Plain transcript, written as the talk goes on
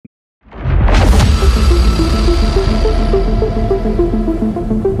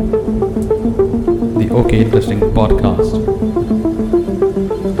Okay, interesting podcast.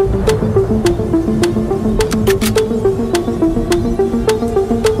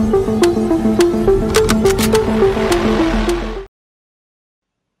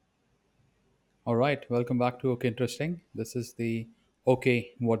 All right, welcome back to Okay, interesting. This is the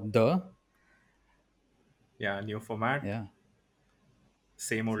Okay, what the? Yeah, new format, Yeah,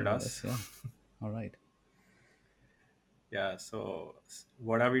 same old same with us. us. Yeah. All right. Yeah, so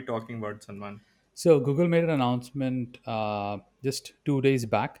what are we talking about, Salman? So Google made an announcement just 2 days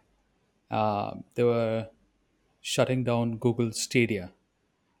back. They were shutting down Google Stadia,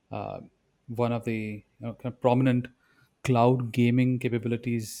 uh, one of the kind of prominent cloud gaming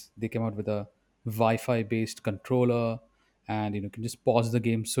capabilities. They came out with a Wi-Fi based controller, and you can just pause the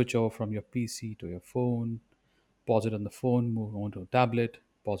game, switch over from your PC to your phone, pause it on the phone, move on to a tablet,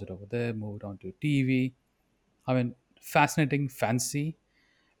 pause it over there, move it on to a TV. I mean, fascinating, fancy.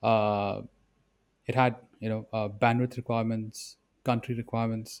 Uh, it had bandwidth requirements, country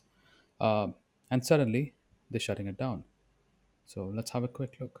requirements, uh, and suddenly they're shutting it down. So let's have a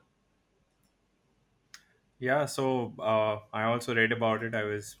quick look. Yeah, so I also read about it. I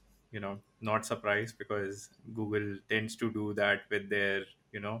was, not surprised because Google tends to do that with their,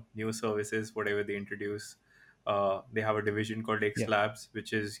 new services, whatever they introduce. They have a division called X Yeah, Labs,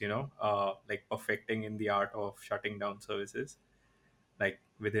 which is, like perfecting in the art of shutting down services, like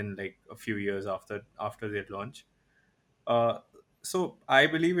within like a few years after their launch. Uh, so I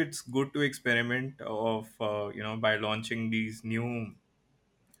believe it's good to experiment of by launching these new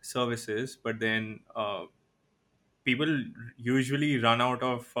services, but then people usually run out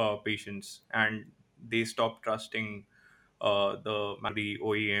of patience and they stop trusting the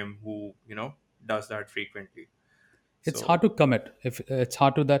OEM who does that frequently. it's So hard to commit. If it's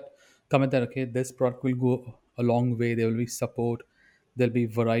hard to that commit that okay, this product will go a long way. There will be support. There'll be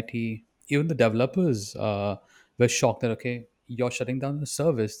variety. Even the developers were shocked that okay, you're shutting down the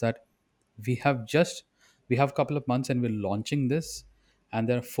service that we have just we have a couple of months and we're launching this, and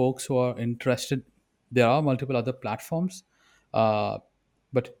there are folks who are interested. There are multiple other platforms, uh,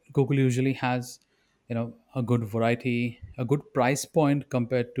 but Google usually has a good variety, a good price point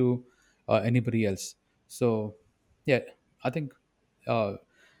compared to anybody else. So yeah, I think uh,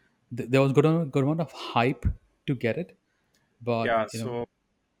 there was good amount of hype to get it, but yeah, so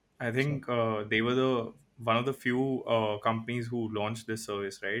I so think they were the one of the few companies who launched this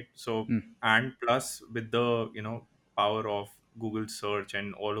service, right? So mm, and plus with the power of Google search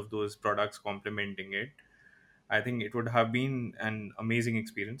and all of those products complementing it, I think it would have been an amazing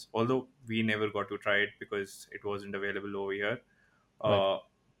experience. Although we never got to try it because it wasn't available over here. right, Uh,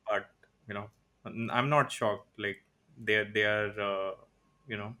 but you know, I'm not shocked. Like they are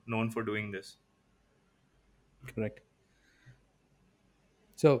known for doing this. correct.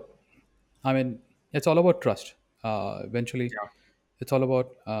 So I mean, it's all about trust. Eventually, Yeah, it's all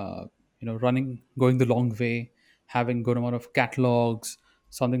about running, going the long way, having good amount of catalogs.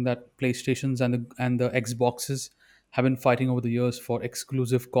 Something that PlayStations and the Xboxes have been fighting over the years for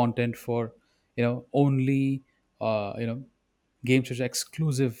exclusive content for only games which are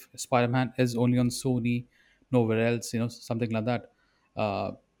exclusive. Spider-Man is only on Sony, nowhere else. Something like that.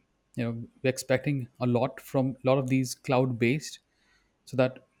 Uh, we're expecting a lot from a lot of these cloud-based so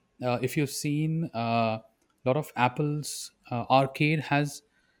that if you've seen a lot of Apple's arcade has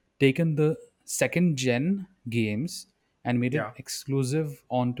taken the second gen games and made it yeah, exclusive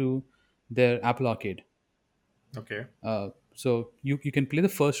onto their Apple Arcade. okay, So you can play the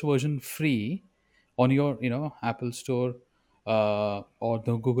first version free on your Apple Store or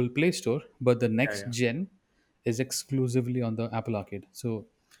the Google Play Store, but the yeah, next yeah. gen is exclusively on the Apple Arcade. So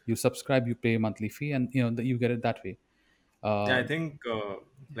you subscribe, you pay a monthly fee, and you get it that way. Yeah, I Uh, think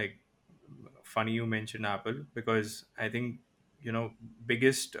like funny you mentioned Apple because I think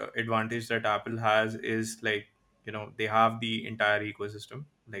biggest advantage that Apple has is like they have the entire ecosystem.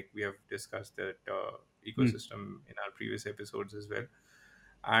 Like we have discussed that mm, ecosystem in our previous episodes as well,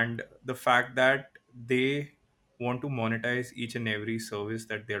 and the fact that they want to monetize each and every service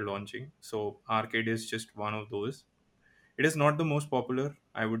that they're launching. So Arcade is just one of those. It is not the most popular,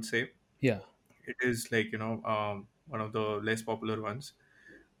 I would say. yeah, It is like one of the less popular ones,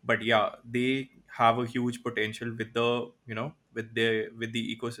 but yeah, they have a huge potential with the with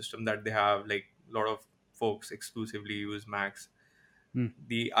the ecosystem that they have. Like a lot of folks exclusively use Macs. mm,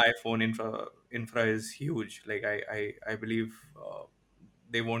 The iPhone infra is huge. Like I believe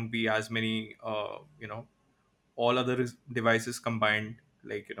there won't be as many all other devices combined,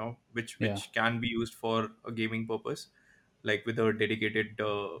 like which yeah. can be used for a gaming purpose, like with a dedicated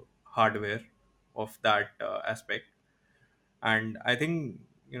hardware of that aspect. And I think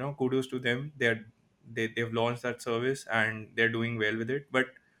kudos to them. they've launched that service and they're doing well with it. But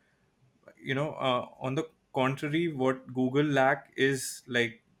on the contrary, what Google lack is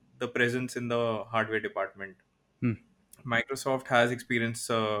like the presence in the hardware department. Hmm. Microsoft has experience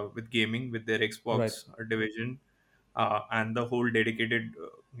with gaming with their Right. Xbox division, and the whole dedicated,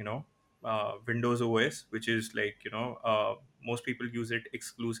 Windows OS, which is like, most people use it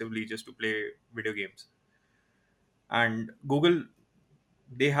exclusively just to play video games. And Google,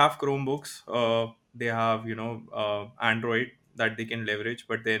 they have Chromebooks, they have, Android that they can leverage,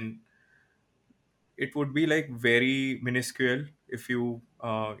 but then it would be like very minuscule if you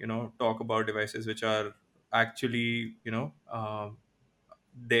talk about devices which are actually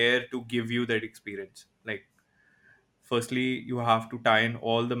there to give you that experience. Like, firstly, you have to tie in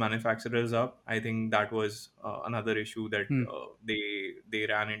all the manufacturers up. I think that was another issue that Hmm. they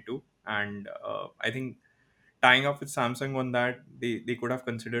ran into. And I think tying up with Samsung on that, they could have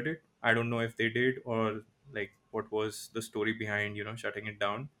considered it. I don't know if they did, or like what was the story behind shutting it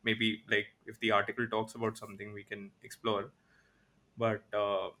down. Maybe like if the article talks about something, we can explore. But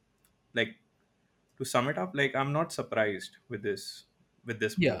like, to sum it up, like, I'm not surprised with this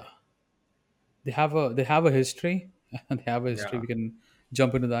Yeah, move. they have a history, and they have a history. Yeah, We can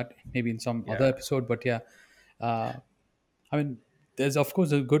jump into that maybe in some other yeah. episode. But yeah, uh, I mean, there's of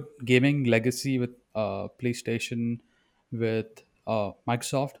course a good gaming legacy with PlayStation, with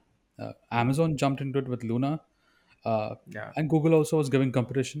Microsoft. Hmm. Amazon jumped into it with Luna, uh, Yeah, and Google also was giving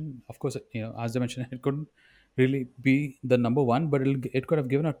competition. Of course, as I mentioned, it couldn't really be the number one, but it could have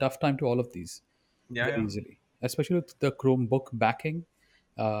given a tough time to all of these yeah, very yeah, easily, especially with the Chromebook backing,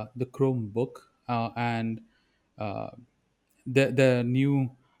 the Chromebook, and uh, the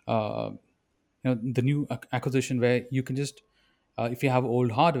new uh, the new acquisition where you can just if you have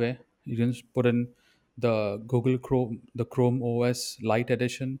old hardware, you can just put in the Google Chrome, the Chrome OS Lite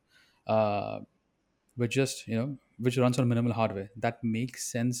edition, uh, which just which runs on minimal hardware. That makes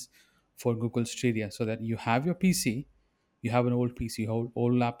sense for Google Stadia, so that you have your PC, you have an old PC,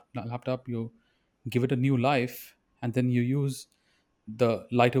 old laptop, you give it a new life, and then you use the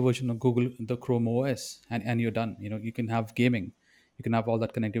lighter version of Google, the Chrome OS, and you're done. You can have gaming, you can have all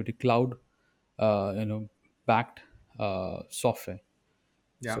that connectivity, cloud, backed software.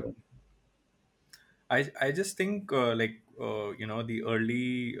 yeah. So I just think the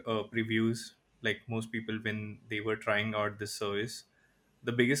early previews, like most people when they were trying out this service,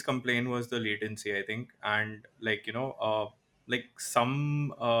 the biggest complaint was the latency, I think. And like, like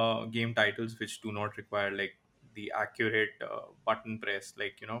some game titles which do not require like the accurate button press,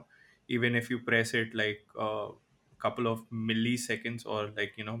 like, even if you press it like a couple of milliseconds or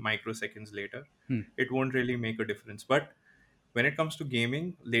like microseconds later, hmm, it won't really make a difference. But when it comes to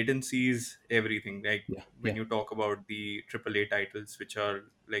gaming, latency is everything. Like, yeah, when yeah. you talk about the AAA titles, which are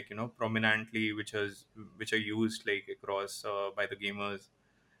like, prominently, which are used like across by the gamers,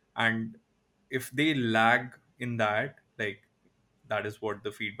 and if they lag in that, like, that is what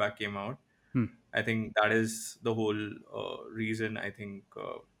the feedback came out. Hmm. I think that is the whole reason. I think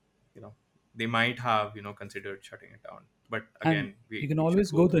you know they might have considered shutting it down. But And again, you we can we should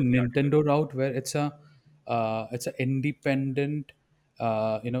always go go the through the article. Nintendo route, where it's a independent,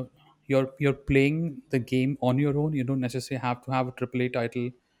 you know you're playing the game on your own. You don't necessarily have to have a AAA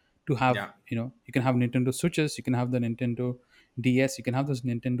title to have. Yeah, You can have Nintendo Switches, you can have the Nintendo DS, you can have those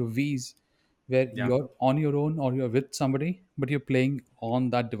Nintendo V's, where yeah, you're on your own or you're with somebody, but you're playing on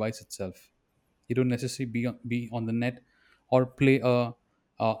that device itself. You don't necessarily be on the net or play a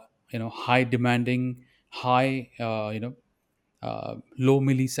high demanding, high low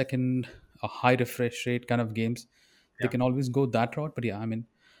millisecond, a high refresh rate kind of games. They yeah, can always go that route. But yeah,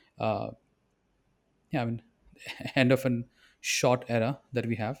 uh, yeah, end of an short era that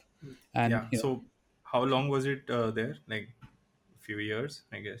we have. And yeah. So, how long was it there? Like, a few years,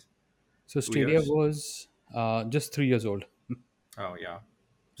 I guess. so Two Stadia years. was just 3 years old. Oh, yeah.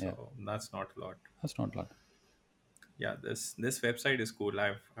 Yeah, So that's not a lot. that's not a lot. Yeah, this website is cool.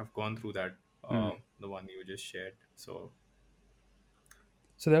 I've gone through that. Hmm. The one you just shared. So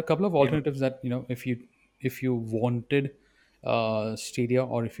So there are a couple of they might, alternatives that if you wanted Stadia,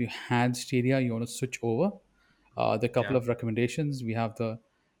 or if you had Stadia, you want to switch over. There are a couple yeah, of recommendations. We have the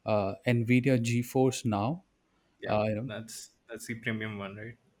NVIDIA GeForce Now. yeah. Uh, you know, That's the premium one,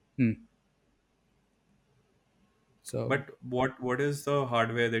 right? hmm. So But what is the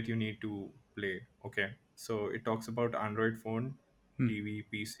hardware that you need to play? Okay, so it talks about Android phone, hmm, TV,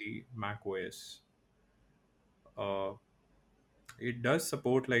 PC, Mac OS. Uh, it does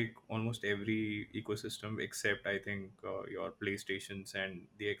support like almost every ecosystem except, I think, your PlayStations and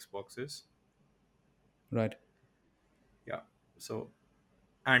the Xboxes. right. Yeah. So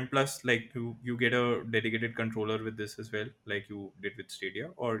And plus, like you get a dedicated controller with this as well, like you did with Stadia,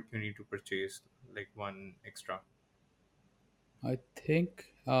 or you need to purchase like one extra. I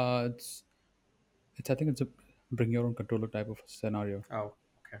think it's I think it's a bring your own controller type of scenario. Oh,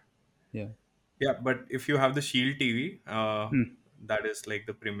 okay. Yeah. Yeah, but if you have the Shield TV, Hmm. that is like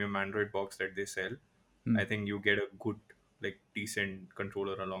the premium Android box that they sell. Hmm. I think you get a good, like decent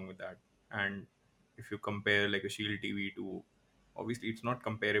controller along with that. And if you compare like a Shield TV to, obviously it's not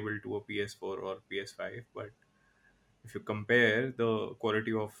comparable to a PS4 or PS5, but if you compare, the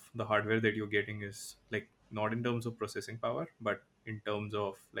quality of the hardware that you're getting is like not in terms of processing power, but in terms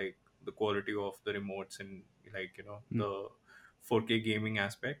of like the quality of the remotes and like Hmm. the 4K gaming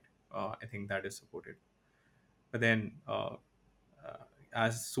aspect. I think that is supported. But then uh,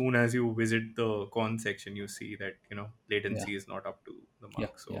 as soon as you visit the con section, you see that Yeah. latency is not up to the Yeah.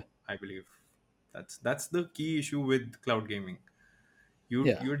 mark. Yeah. So I believe that's the key issue with cloud gaming.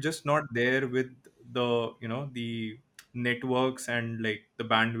 Yeah. You're just not there with the the networks and like the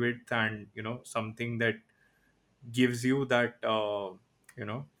bandwidth and something that gives you that you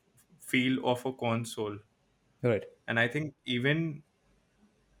know feel of a console. Right. And I think even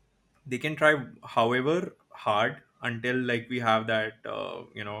they can try however hard until like we have that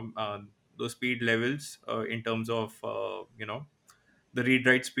those speed levels in terms of the read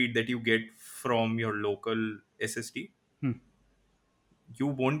write speed that you get from your local SSD. Hmm. You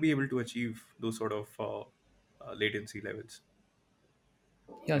won't be able to achieve those sort of latency levels.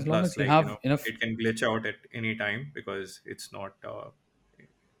 Yeah. As And long plus, as you like have enough. it can glitch out at any time because it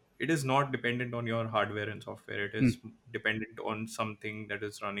is not dependent on your hardware and software. It Hmm. is dependent on something that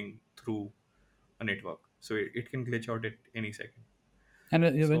is running through a network, so it can glitch out at any second. And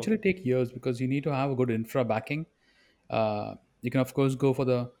it So eventually take years because you need to have a good infra backing. You can of course go for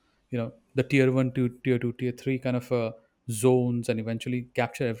the the tier one to tier two, tier three kind of zones and eventually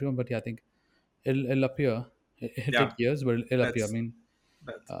capture everyone. But yeah, I think it'll appear. It'll take yeah, years, but it'll appear. I that's mean,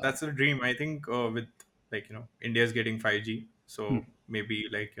 that's a dream. I think with like India's getting 5G, hmm, so maybe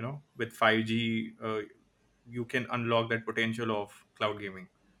like with 5G you can unlock that potential of cloud gaming.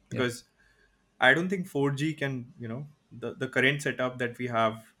 yeah, Because I don't think 4G can, the current setup that we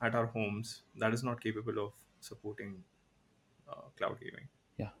have at our homes, that is not capable of supporting cloud gaming,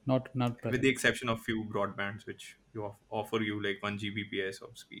 yeah, not with the present. exception of few broadbands which offer you like 1 Gbps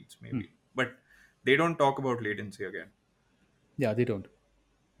of speeds, Hmm. maybe. But they don't talk about latency again. Yeah, they don't.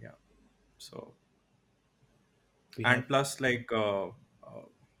 Yeah. So, We have. and plus, like,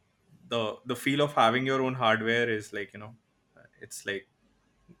 the feel of having your own hardware is like, it's like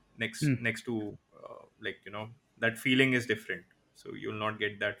Hmm. next to like that feeling is different, so you'll not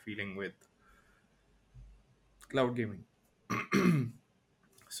get that feeling with cloud gaming.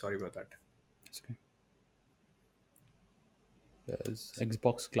 Sorry about that. It's okay. There's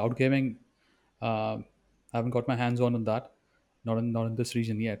Xbox Cloud Gaming. I haven't got my hands on that. Not in this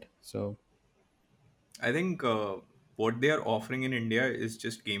region yet. So, I think what they are offering in India is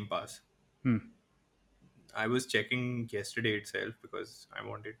just Game Pass. hmm, I was checking yesterday itself because I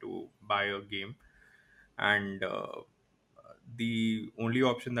wanted to buy a game, and the only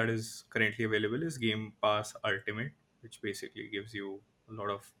option that is currently available is Game Pass Ultimate, which basically gives you a lot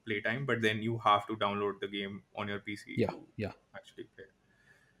of playtime, but then you have to download the game on your PC yeah, to yeah, actually play.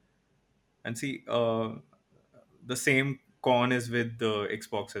 And see, the same con is with the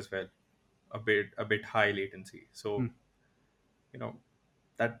Xbox as well, a bit high latency. hmm, So you know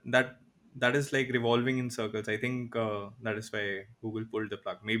that is like revolving in circles. I think that is why Google pulled the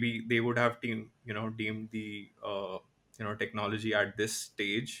plug. Maybe they would have deemed the technology at this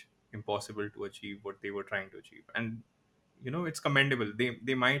stage impossible to achieve what they were trying to achieve. And it's commendable.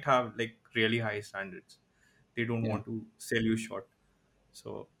 They might have like really high standards. They don't yeah. want to sell you short.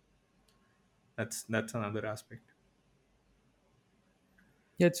 So that's another aspect.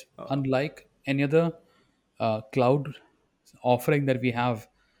 Yeah, it's uh, unlike any other cloud offering that we have.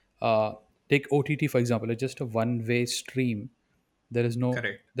 Uh, Take OTT for example. It's just a one-way stream. There is no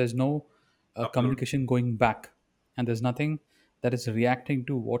Correct. there's no Upload. communication going back, and there's nothing that is reacting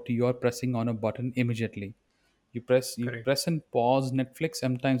to what you are pressing on a button immediately. You Correct. press and pause Netflix.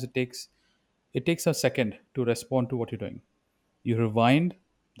 Sometimes it takes a second to respond to what you're doing. You rewind,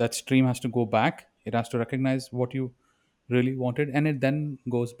 that stream has to go back, it has to recognize what you really wanted, and it then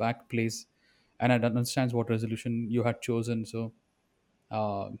goes back, plays, and it understands what resolution you had chosen. So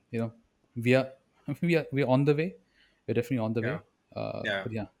we are we're on the way. We're definitely on the Yeah. way. Yeah.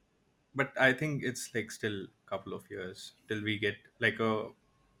 But yeah. But I think it's like still a couple of years till we get like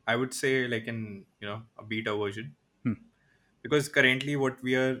I would say like in a beta version. Hmm. because currently what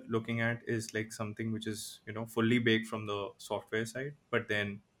we are looking at is like something which is, fully baked from the software side, but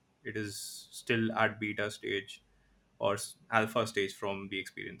then it is still at beta stage or alpha stage from the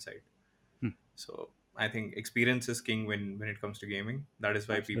experience side. Hmm. So I think experience is king when it comes to gaming. That is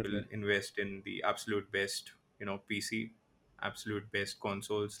why people Absolutely. invest in the absolute best, PC, absolute best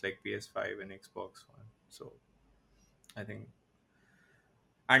consoles like PS5 and Xbox One. So I think,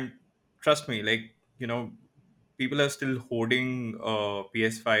 and trust me, like, people are still hoarding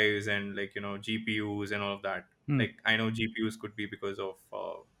PS5s and, like, GPUs and all of that. Hmm. Like, I know GPUs could be because of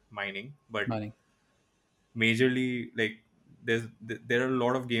mining, but Mining. majorly, like, there are a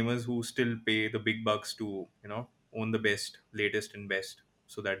lot of gamers who still pay the big bucks to, own the best, latest and best,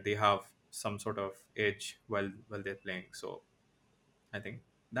 so that they have some sort of edge while they're playing. So I think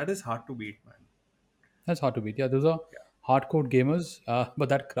that is hard to beat, man. That's hard to beat. Yeah, those are Yeah, hardcore gamers, but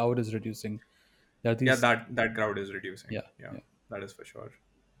that crowd is reducing. There are yeah, these. that crowd is reducing. Yeah, Yeah, yeah, that is for sure.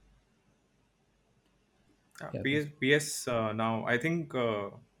 Yeah, yeah. PS now I think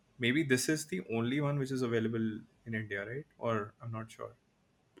maybe this is the only one which is available in India, right? Or I'm not sure.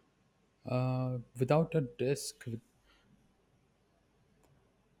 Without a disc,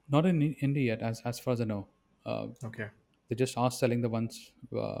 not in India yet, as far as I know. Uh, Okay. they just are selling the ones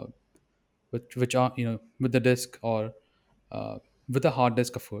which are with the disc or uh, with a hard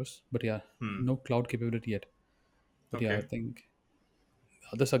disk, of course. But yeah, Hmm. no cloud capability yet. But yeah, I Okay, think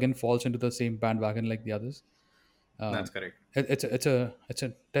this again falls into the same bandwagon like the others. that's correct. It's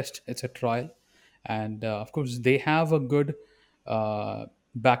a test, it's a trial, and of course they have a good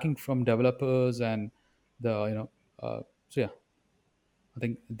backing from developers and the so yeah, I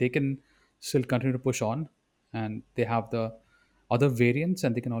think they can still continue to push on, and they have the other variants,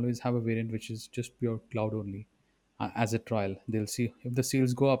 and they can always have a variant which is just pure cloud only as a trial. They'll see if the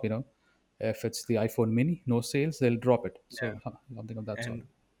sales go up. If it's the iPhone Mini, no sales, they'll drop it. Yeah. So something of that sort.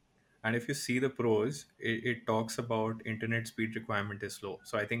 And if you see the pros, it talks about internet speed requirement is slow.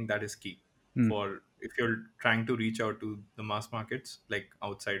 So I think that is key Hmm. for if you're trying to reach out to the mass markets, like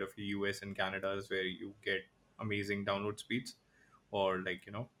outside of the US and Canada, is where you get amazing download speeds or, like,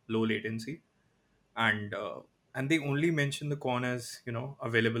 low latency. And and they only mention the con as,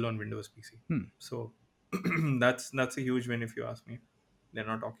 available on Windows PC. Hmm. So that's a huge win if you ask me. They're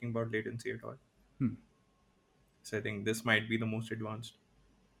not talking about latency at all. Hmm. So I think this might be the most advanced.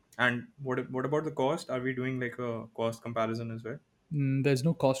 And what about the cost? Are we doing like a cost comparison as well? There's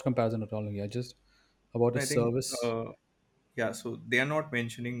no cost comparison at all here. Just about a I think service yeah. So they are not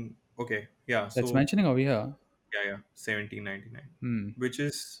mentioning. Okay, yeah. that's So mentioning over here. yeah, 17.99, Hmm. which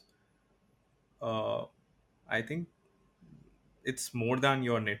is uh, I think it's more than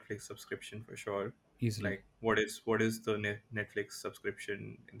your Netflix subscription for sure. Easily, Like, what is the Netflix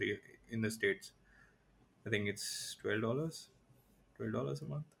subscription in the states? I think it's $12 a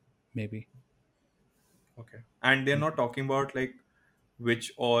month. maybe. Okay, and they're not talking about like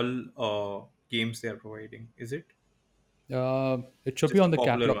which all games they are providing. Is it It should be just on the the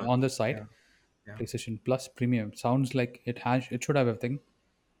popular catalog ones? on the Yeah, site. yeah, PlayStation Plus Premium sounds like it should have everything.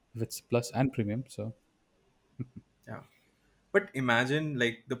 If it's Plus and Premium, so yeah. But imagine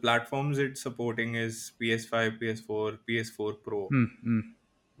like the platforms it's supporting is PS5, PS4, PS4 Pro.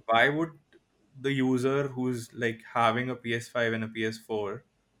 Why would the user who's like having a PS5 and a PS4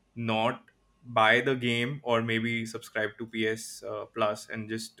 not buy the game, or maybe subscribe to PS Plus and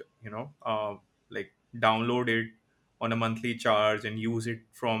just, like download it on a monthly charge and use it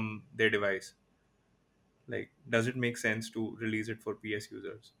from their device? Like, does it make sense to release it for PS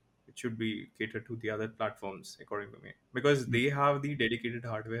users? It should be catered to the other platforms, according to me, because they have the dedicated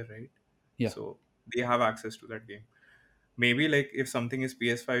hardware, right? yeah. So they have access to that game. Maybe like if something is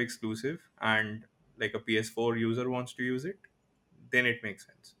PS5 exclusive and like a PS4 user wants to use it, then it makes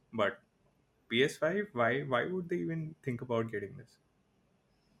sense. But PS5, why would they even think about getting this?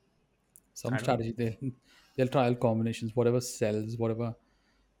 Some I don't know. strategy they'll trial combinations, whatever sells, whatever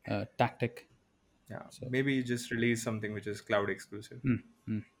tactic. Yeah, So maybe just release something which is cloud exclusive.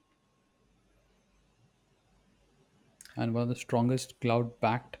 and one of the strongest cloud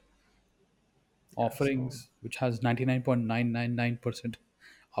backed Yeah, so offerings, which has 99.999%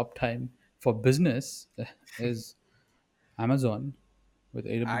 uptime for business, is Amazon with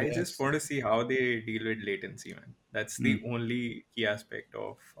I just AWS. want to see how they deal with latency, man. That's the only key aspect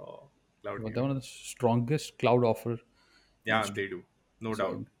of cloud They're one gaming. of the strongest cloud offer in the Yeah, street. they do, no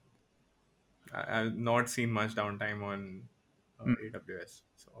doubt. So I've not seen much downtime on AWS.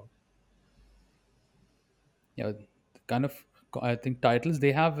 So yeah, the kind of I think titles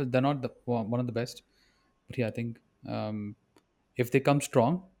they have, they're not one of the best. But yeah, I think if they come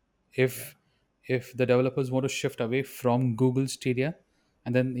strong, yeah, if if the developers want to shift away from Google Stadia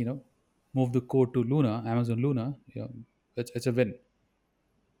and then move the code to Luna, Amazon Luna, it's a win.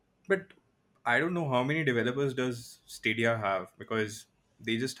 But I don't know how many developers does Stadia have, because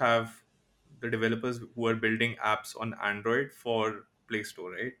they just have the developers who are building apps on Android for Play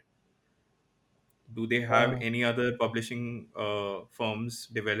Store, right? Do they have Uh, any other publishing firms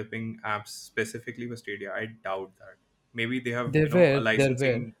developing apps specifically for Stadia? I doubt that. Maybe they have, a there were.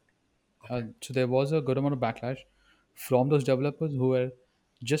 licensing. Okay. So there was a good amount of backlash from those developers who were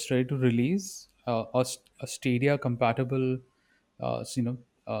just ready to release a Stadia compatible,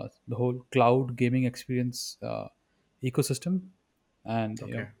 the whole cloud gaming experience ecosystem, and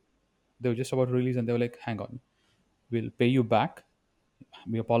Okay. they were just about to release, and they were like, "Hang on, we'll pay you back.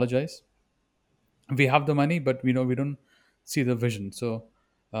 We apologize. We have the money, but we don't see the vision." So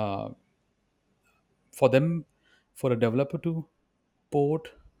uh, for them, for a developer to port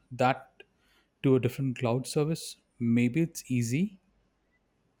that to a different cloud service, maybe it's easy,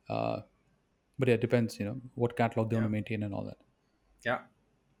 but yeah, it depends, what catalog they want Yeah. to maintain and all that. Yeah.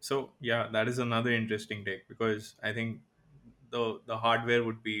 So yeah, that is another interesting take, because I think the hardware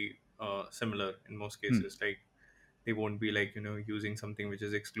would be similar in most Hmm. cases. Like they won't be like using something which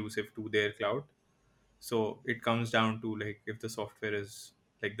is exclusive to their cloud. So it comes down to like if the software is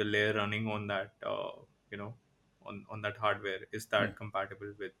like the layer running on that you know on that hardware, is Yeah, that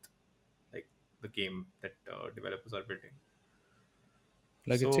compatible with like the game that developers are building.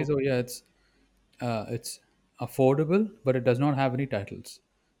 like it says, So oh yeah, it's affordable, but it does not have any titles,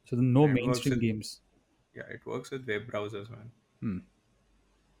 so no and it works mainstream with, games. yeah, it works with web browsers, man. Hmm.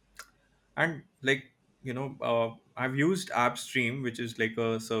 And like I've used AppStream, which is like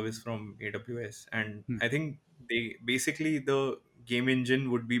a service from AWS, and Hmm. I think they basically the game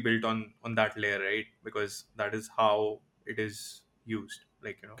engine would be built on that layer, right? Because that is how it is used.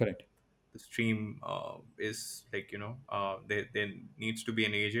 Like Correct. the stream is like there needs to be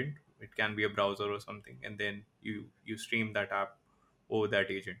an agent. It can be a browser or something, and then you stream that app over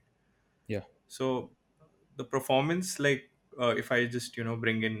that agent. Yeah. So the performance, like if I just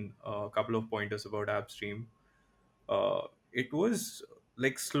bring in a couple of pointers about AppStream, it was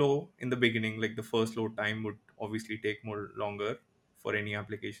like slow in the beginning. Like the first load time would obviously take more longer for any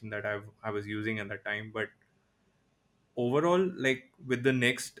application that I was using at that time. But overall, like with the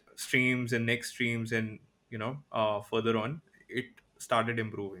next streams and further on, it started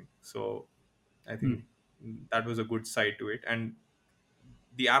improving. So I Hmm. think that was a good side to it, and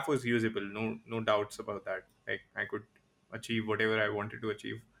the app was usable. No doubts about that. Like I could achieve whatever I wanted to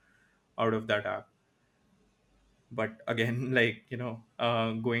achieve out of that app. But again, like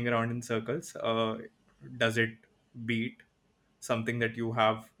going around in circles, does it beat something that you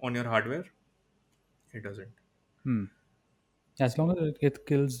have on your hardware? It doesn't. Hmm. As long as So it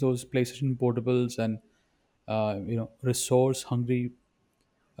kills those PlayStation portables and resource hungry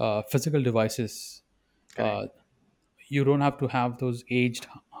physical devices, correct. uh, you don't have to have those aged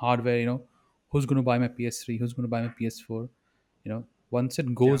hardware. Who's going to buy my PS3? Who's going to buy my PS4? Once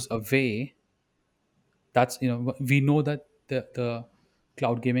it Yeah, goes away, that's we know that the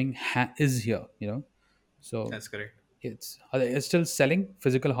cloud gaming is here. So that's correct. it's still selling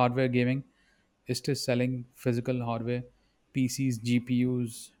physical hardware. Gaming is still selling physical hardware, PCs,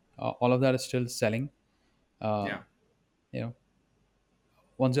 GPUs, all of that is still selling. uh, Yeah, you know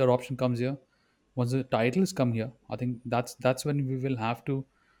Once your option comes here, once the titles come here, I think that's when we will have to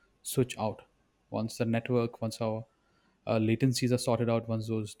switch out. Once the network, once our latencies are sorted out, once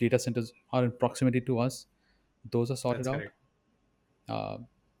those data centers are in proximity to us, those are sorted that's out. correct.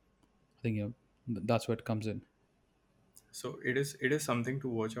 I think that's where it comes in. So it is something to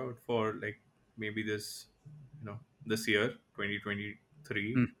watch out for, like maybe this year,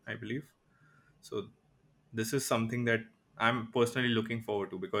 2023, Hmm. I believe. So this is something that I'm personally looking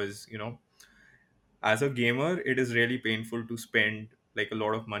forward to, because as a gamer, it is really painful to spend like a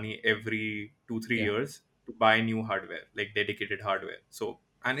lot of money every 2 3 Yeah. years to buy new hardware, like dedicated hardware. So,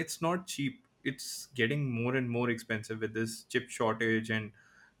 and it's not cheap. It's getting more and more expensive with this chip shortage, and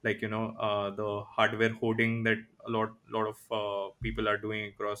like the hardware hoarding that a lot of people are doing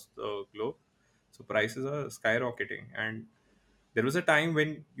across the globe. So prices are skyrocketing, and there was a time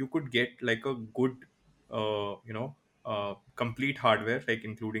when you could get like a good complete hardware, like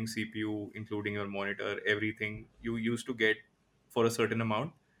including CPU, including your monitor, everything you used to get for a certain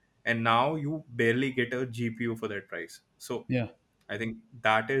amount, and now you barely get a GPU for that price. So Yeah. I think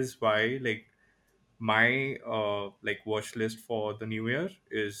that is why, like, my like watch list for the new year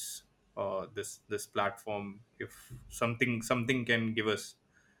is this platform. If something can give us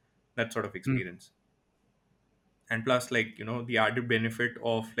that sort of Hmm. experience. and plus, like, the added benefit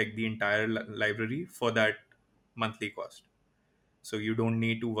of like the entire library for that monthly cost. So you don't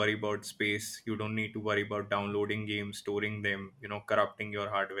need to worry about space, you don't need to worry about downloading games, storing them, corrupting your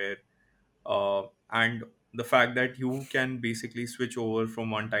hardware, and the fact that you can basically switch over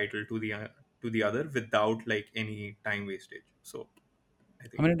from one title to the other without like any time wastage. So I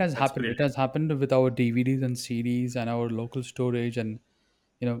I think mean, it has that's happened. brilliant. It has happened with our DVDs and CDs and our local storage, and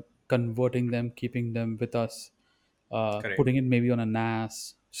converting them, keeping them with us, Correct. putting it maybe on a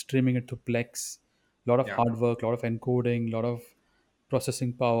NAS, streaming it to Plex. A lot of Yeah, hard work, a lot of encoding, a lot of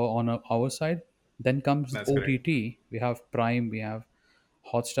processing power on our side. Then comes that's correct. OTT. We have Prime, we have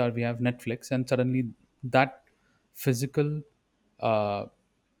Hotstar, we have Netflix, and suddenly that physical uh,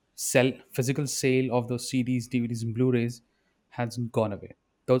 physical sale of those CDs, DVDs, and Blu-rays has gone away.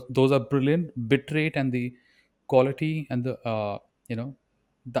 Those are brilliant. Bitrate and the quality and the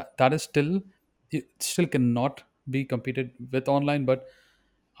that is still, it still cannot be competed with online, but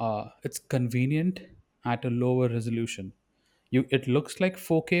it's convenient at a lower resolution. It looks like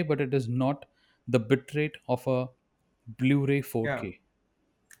 4K, but it is not the bitrate of a Blu-ray Yeah. 4K.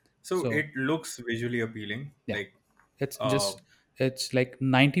 So So it looks visually appealing. yeah, Like, it's uh, just, it's like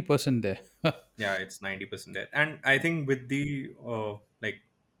 90% there. yeah, it's 90% there. And I think with the like,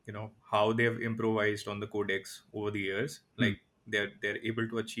 how they've improvised on the codecs over the years, Hmm. like they're able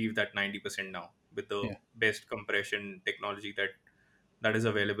to achieve that 90% now with the Yeah. best compression technology that is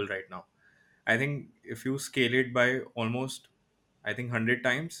available right now. I think if you scale it by almost, I think, 100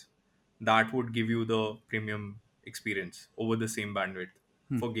 times, that would give you the premium experience over the same bandwidth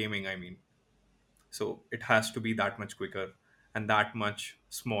Hmm. for gaming, I mean. So it has to be that much quicker and that much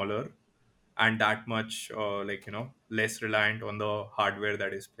smaller and that much like, less reliant on the hardware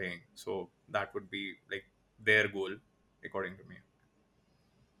that is playing. So that would be like their goal, according to me.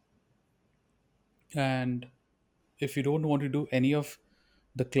 And if you don't want to do any of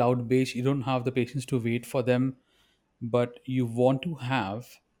the cloud based, you don't have the patience to wait for them, but you want to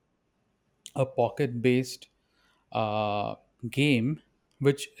have a pocket based game,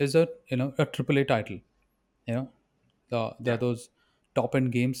 which is a a AAA title. There are Yeah. those top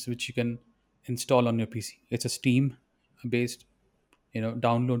end games which you can install on your PC. It's a Steam based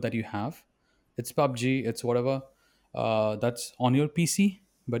download that you have. It's PUBG, it's whatever that's on your PC,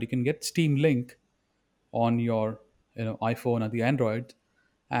 but you can get Steam Link on your iPhone or the Android,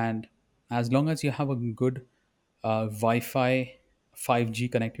 and as long as you have a good Wi-Fi 5G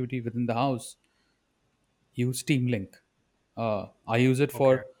connectivity within the house, use Steam Link. I use it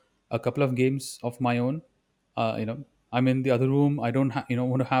Okay. for a couple of games of my own. I'm in the other room. I don't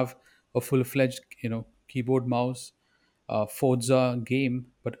want to have a full-fledged keyboard mouse Forza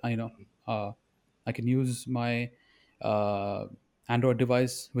game, but I can use my uh, Android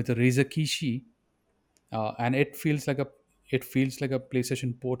device with a Razer Kishi, and it feels like a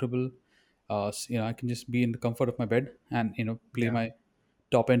PlayStation Portable. I can just be in the comfort of my bed and play Yeah. my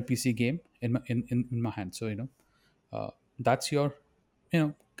top end PC game in my hand. So that's your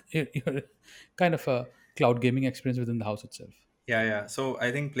your kind of a cloud gaming experience within the house itself. Yeah, yeah. So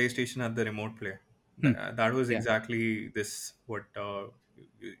I think PlayStation had the remote play. Hmm. That was Yeah. exactly this what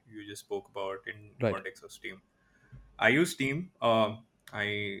you just spoke about in Right. context of Steam. I use Steam.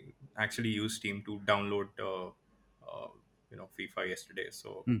 I actually used Steam to download FIFA yesterday.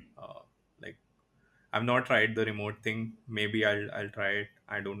 So Hmm. like, I've not tried the remote thing. Maybe I'll try it.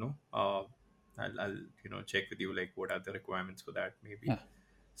 I don't know. I'll check with you like what are the requirements for that maybe. Yeah.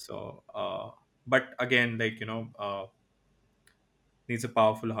 So but again, like, needs a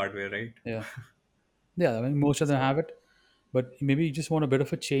powerful hardware, right? Yeah. Yeah, I mean, most of them So have it, but maybe you just want a bit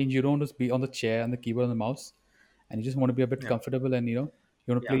of a change. You don't want to be on the chair and the keyboard and the mouse, and you just want to be a bit yeah, comfortable. And you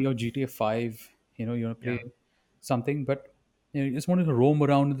want to play yeah, your GTA 5. You want to yeah, play something, but you just want to roam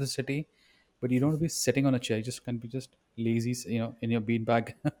around in the city, but you don't want to be sitting on a chair. You just can be just lazy, in your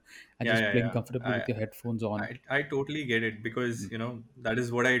beanbag, and yeah, just yeah, playing yeah. comfortably with your headphones on. I totally get it because Mm, that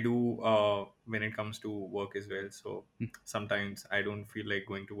is what I do when it comes to work as well. So mm, sometimes I don't feel like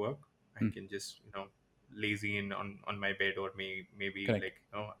going to work. I mm. can just lazy in on my bed, or maybe Correct. like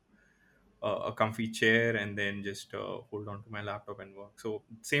a comfy chair, and then just hold on to my laptop and work. So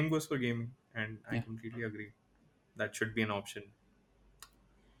same goes for gaming, and I Yeah. completely agree that should be an option.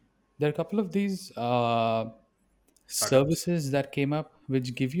 There are a couple of these Startups. services that came up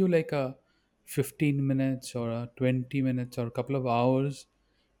which give you like a 15 minutes or a 20 minutes or a couple of hours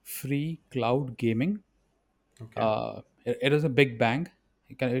free cloud gaming. Okay. It is a big bang.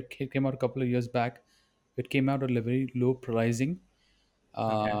 It came out a couple of years back. It came out at a very low pricing.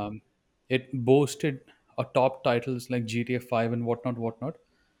 Okay. Um, it boasted a top titles like GTA 5 and whatnot, whatnot.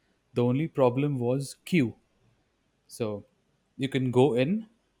 The only problem was queue. So you can go in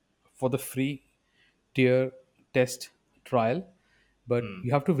for the free tier test trial, but Hmm.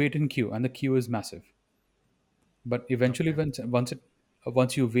 you have to wait in queue, and the queue is massive. But eventually, Okay.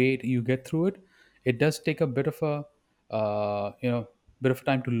 once you wait, you get through it. It does take a bit of a bit of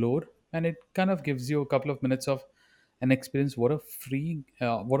time to load, and it kind of gives you a couple of minutes of an experience. What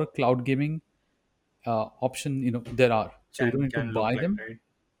a cloud gaming option there are. So you don't need to Can look buy like, them right?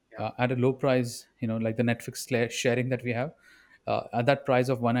 Yeah. at a low price, like the Netflix sharing that we have, at that price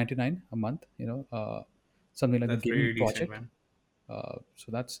of 199 a month, something like the That's gaming pretty decent, project. man.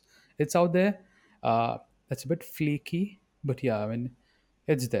 So it's out there. That's a bit flaky, but yeah, I mean,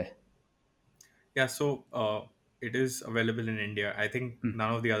 it's there. Yeah, so it is available in India. I think Hmm.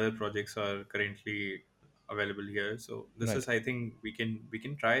 none of the other projects are currently available here. So this Right. is, I think we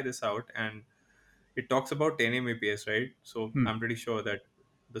can try this out, and it talks about 10 Mbps, right? So Hmm. I'm pretty sure that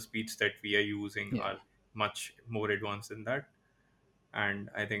the speeds that we are using Yeah. are much more advanced than that, and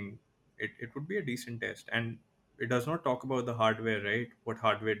I think it would be a decent test. And it does not talk about the hardware, right? What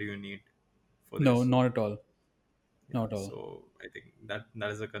hardware do you need for No, this? not at all. Yeah, Not at all. so I think that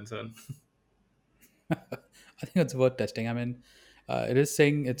is a concern. I think it's worth testing. I mean, it is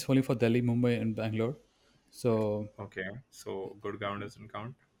saying it's only for Delhi, Mumbai, and Bangalore. So Okay, so Gurgaon doesn't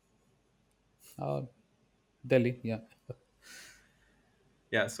count. uh, Delhi, yeah.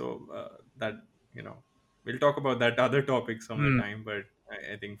 Yeah, so that, you know, we'll talk about that other topic some other Hmm. time. But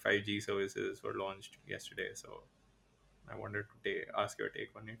I think 5G services were launched yesterday, so I wanted to ask your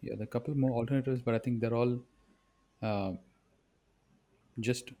take on it. Yeah, there are a couple more alternatives, but I think they're all uh,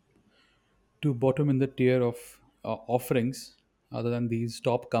 just to bottom in the tier of offerings, other than these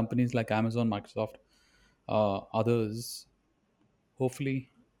top companies like Amazon, Microsoft, others.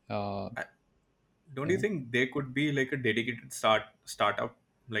 Hopefully, uh, I, don't you you know, think there could be like a dedicated startup,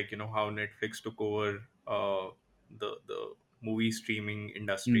 like, you know, how Netflix took over the movie streaming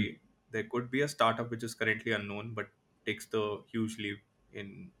hmm, industry? There could be a startup which is currently unknown but takes the huge leap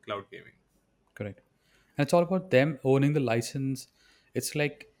in cloud gaming. correct. And it's all about them owning the license. It's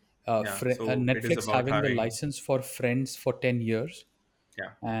like Yeah, so it is Netflix about having the having, license for Friends for 10 years,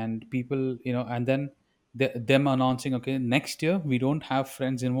 yeah, and people, and then them announcing, okay, next year we don't have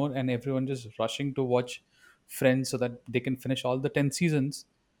Friends anymore, and everyone just rushing to watch Friends so that they can finish all the 10 seasons,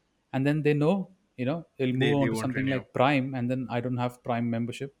 and then they know, they'll move on they to won't something renew. like Prime, and then I don't have Prime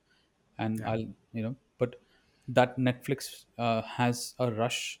membership, and Yeah, but that Netflix has a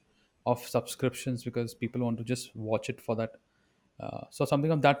rush of subscriptions because people want to just watch it for that. So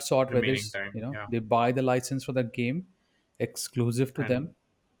something of that sort, where remaining there's, time. Yeah, they buy the license for that game exclusive to them, and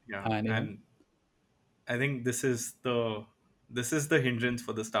yeah, and and I think this is the hindrance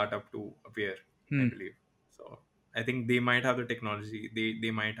for the startup to appear, I hmm, believe. So I think they might have the technology,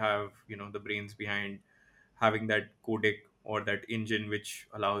 they might have, the brains behind having that codec or that engine which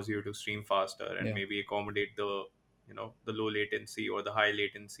allows you to stream faster and yeah. maybe accommodate the low latency or the high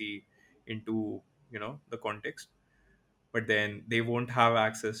latency into, the context. But then they won't have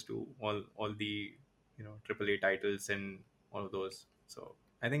access to all the, AAA titles and all of those. So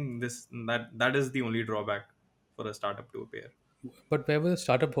I think that is the only drawback for a startup to appear. But where was the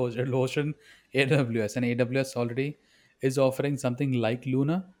startup hosted? It hosted in AWS, and AWS already is offering something like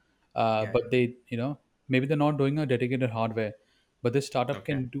Luna, Yeah, but yeah. they, maybe they're not doing a dedicated hardware, but this startup Okay.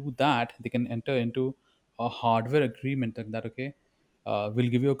 can do that. They can enter into a hardware agreement that okay, we'll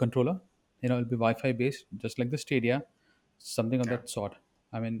give you a controller, it'll be Wi-Fi based, just like the Stadia, something of Yeah, that sort.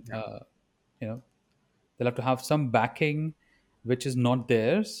 I mean, yeah, you know, they'll have to have some backing which is not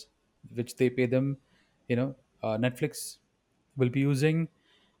theirs, which they pay them. Netflix will be using,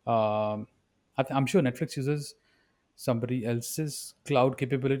 I'm sure Netflix uses somebody else's cloud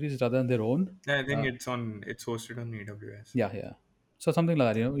capabilities rather than their own. yeah. I think it's hosted on AWS. Yeah, yeah. So something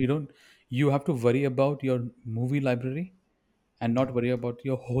like that, you have to worry about your movie library and Yeah, not worry about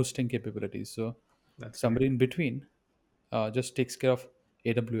your hosting capabilities. So that's somebody correct. in between just takes care of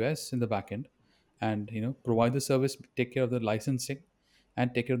AWS in the backend, and provide the service, take care of the licensing,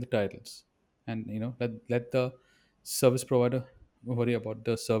 and take care of the titles, and let the service provider worry about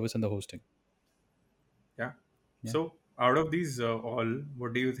the service and the hosting. Yeah. Yeah, So out of these all,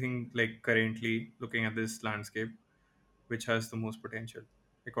 what do you think, like, currently looking at this landscape, which has the most potential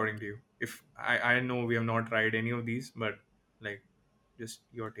according to you? If I know we have not tried any of these, but like, just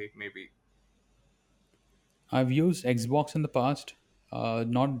your take maybe. I've used Xbox in the past,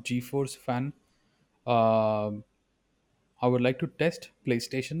 not GeForce fan. uh, I would like to test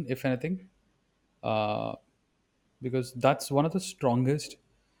PlayStation, if anything, uh, because that's one of the strongest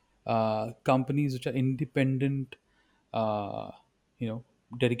companies which are independent, uh, you know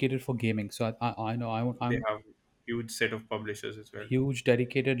dedicated for gaming. So I know I want, They I'm have. huge set of publishers as well. huge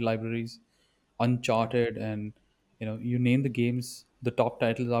dedicated libraries, Yeah, Uncharted, and you name the games, the top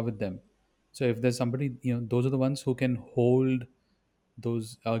titles are with them. So if there's somebody, those are the ones who can hold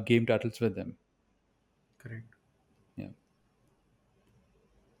those game titles with them. correct. Yeah.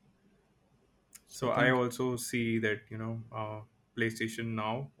 So I So I think. also see that, PlayStation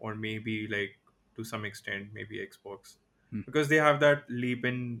now, or maybe like to some extent, maybe Xbox, Hmm. because they have that leap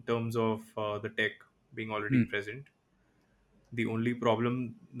in terms of the tech being already Hmm. present. The only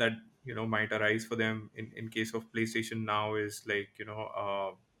problem that might arise for them in case of PlayStation now is like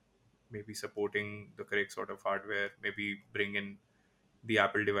maybe supporting the correct sort of hardware, maybe bring in the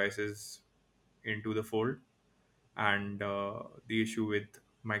Apple devices into the fold. And the issue with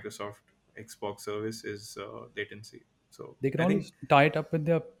Microsoft Xbox service is latency. So They can I think, always tie it up with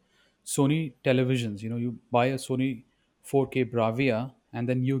their Sony televisions. You buy a Sony 4K Bravia, and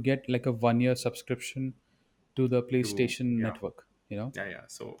then you get like a 1 year subscription to the to PlayStation yeah, network. yeah.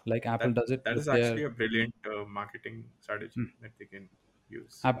 So Like Apple that does it that is with their actually a brilliant marketing strategy that they can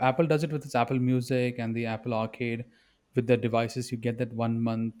use. Apple does it with its Apple Music and the Apple Arcade. With their devices, you get that 1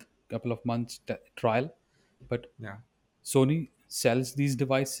 month, couple of months trial. But Yeah, Sony sells these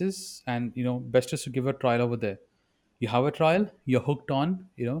devices, and best is to give a trial over there. You have a trial, you're hooked on,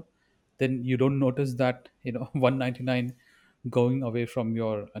 then you don't notice that 199 going away from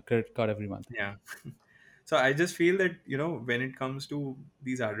your credit card every month. yeah. So I just feel that when it comes to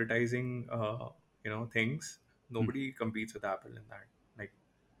these advertising things, Hmm. nobody competes with Apple in that. Like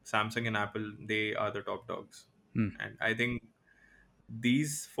Samsung and Apple, they are the top dogs. Hmm. And I think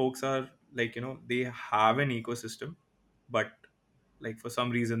these folks are like, they have an ecosystem, but like for some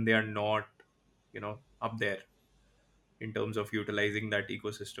reason they are not up there in terms of utilizing that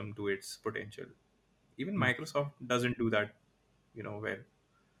ecosystem to its potential. Even Hmm. Microsoft doesn't do that, where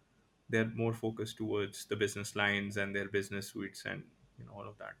they're more focused towards the business lines and their business suites and all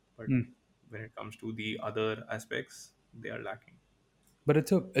of that. But Hmm. when it comes to the other aspects, they are lacking. But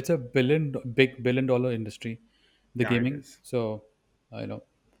it's a big billion-dollar industry, the Yeah, it gaming. is. So I know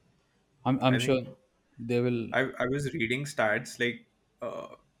I'm I sure think they will. I was reading stats like,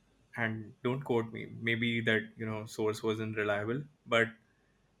 uh, and don't quote me, maybe that source wasn't reliable, but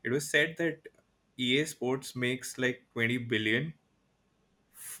it was said that EA Sports makes like 20 billion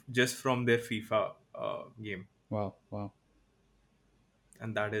just from their FIFA game, Wow, wow.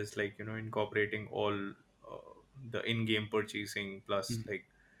 and that is like incorporating all the in-game purchasing plus like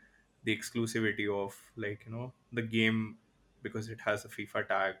the exclusivity of like the game, because it has a FIFA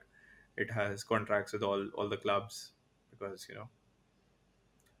tag, it has contracts with all the clubs, because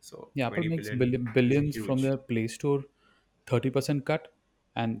so Yeah, Apple 20 makes billion is billions from huge. their Play Store, 30% cut,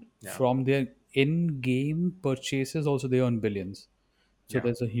 and Yeah, from their in-game purchases also they earn billions. So yeah,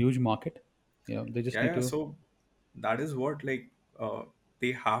 there's a huge market. They just yeah, need yeah. to. So that is what like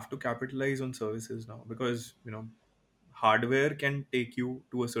they have to capitalize on services now, because hardware can take you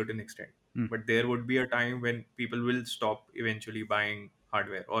to a certain extent, Hmm. but there would be a time when people will stop eventually buying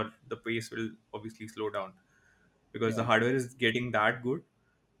hardware, or the pace will obviously slow down, because the Yeah, hardware is getting that good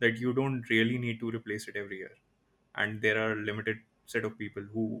that you don't really need to replace it every year, and there are limited set of people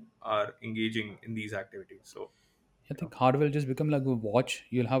who are engaging in these activities. So I you know think hardware will just become like a watch.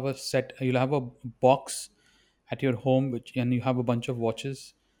 You'll have a box at your home, and you have a bunch of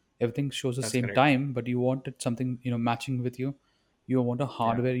watches. Everything shows the that's same correct. time, but you wanted something matching with you. You want a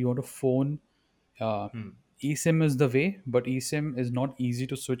Yeah. hardware. You want a phone. Uh, Hmm. eSIM is the way, but eSIM is not easy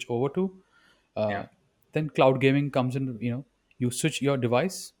to switch over to. Uh, Yeah. then cloud gaming comes in. You switch your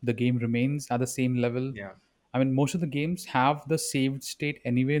device, the game remains at the same level. Yeah. I mean, most of the games have the saved state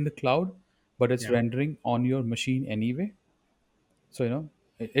anyway in the cloud, but it's Yeah. rendering on your machine anyway. So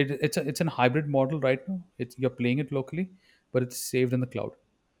it's a hybrid model right now. It's You're playing it locally, but it's saved in the cloud.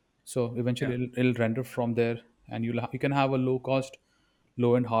 So eventually Yeah. it'll render from there, and you can have a low cost,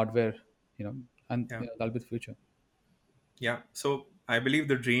 low end hardware. And Yeah. that'll be the future. Yeah. So I believe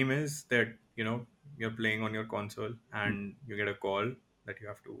the dream is that you're playing on your console Hmm. and you get a call that you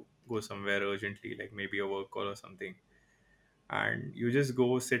have to go somewhere urgently, like maybe a work call or something, and you just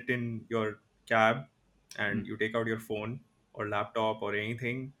go sit in your cab Hmm. and you take out your phone or laptop or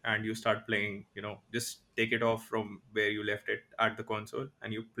anything and you start playing. Just take it off from where you left it at the console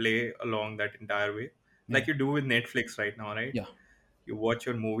and you play along that entire way, Yeah, like you do with Netflix right now, right? yeah, You watch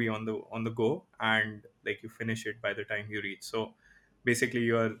your movie on the go, and like you finish it by the time you reach. So basically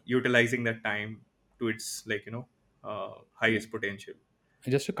you are utilizing that time to its like yeah. highest potential.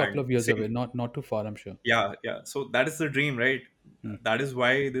 Just a couple And of years away, same, not too far, I'm sure. yeah, yeah. So that is the dream, right? Hmm. That is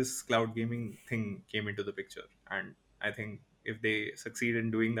why this cloud gaming thing came into the picture. And I think if they succeed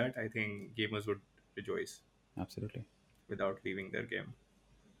in doing that, I think gamers would rejoice. Absolutely. without leaving their game.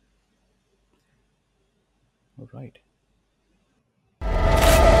 All right.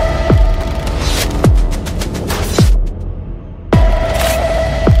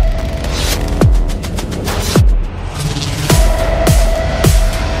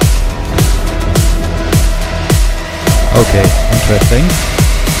 Okay, interesting.